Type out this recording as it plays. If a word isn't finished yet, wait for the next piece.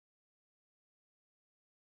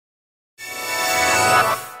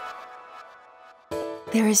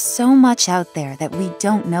There is so much out there that we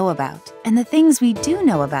don't know about, and the things we do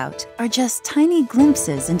know about are just tiny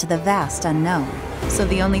glimpses into the vast unknown. So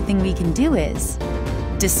the only thing we can do is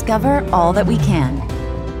discover all that we can.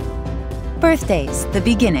 Birthdays, the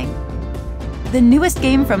beginning. The newest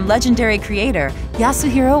game from legendary creator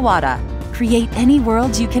Yasuhiro Wada. Create any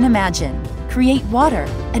world you can imagine. Create water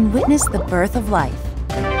and witness the birth of life.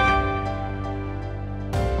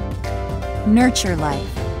 Nurture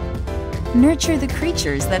life. Nurture the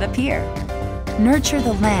creatures that appear. Nurture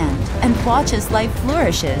the land and watch as life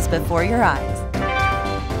flourishes before your eyes.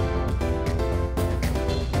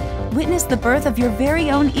 Witness the birth of your very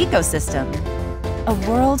own ecosystem. A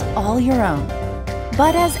world all your own.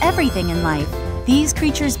 But as everything in life, these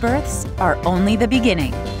creatures' births are only the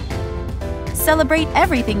beginning. Celebrate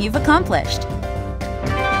everything you've accomplished.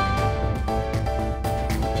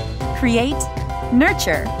 Create,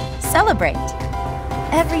 nurture, celebrate.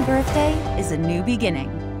 Every birthday is a new beginning.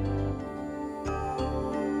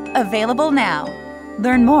 Available now.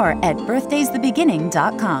 Learn more at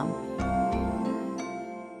birthdaysthebeginning.com.